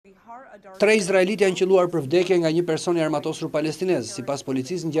3 izraelitë janë qelluar për vdekje nga një person i armatosur palestinez. Sipas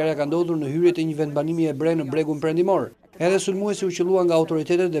policisë, ngjarja ka ndodhur në hyrje të një vendbanimi hebre në bregun perëndimor. Edhe sulmuesi u qellua nga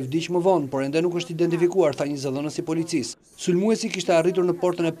autoritetet dhe vdiq më vonë, por ende nuk është identifikuar, tha një zëdhënës i policisë. Sulmuesi kishte arritur në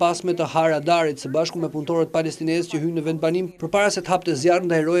portën e pasme të Har Adarit së bashku me punëtorët palestinezë që hynë në vendbanim përpara se të hapte zjarr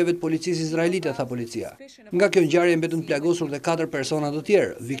ndaj herojeve të policisë izraelite, tha policia. Nga kjo ngjarje mbetën plagosur dhe 4 persona të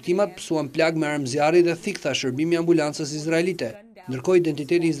tjerë. Viktimat pësuan plag me armëzjarri dhe thik, tha shërbimi i ambulancës izraelite. Ndërkohë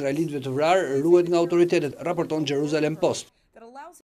identiteti i izraelitëve të vrarë ruhet nga autoritetet, raporton Jerusalem Post.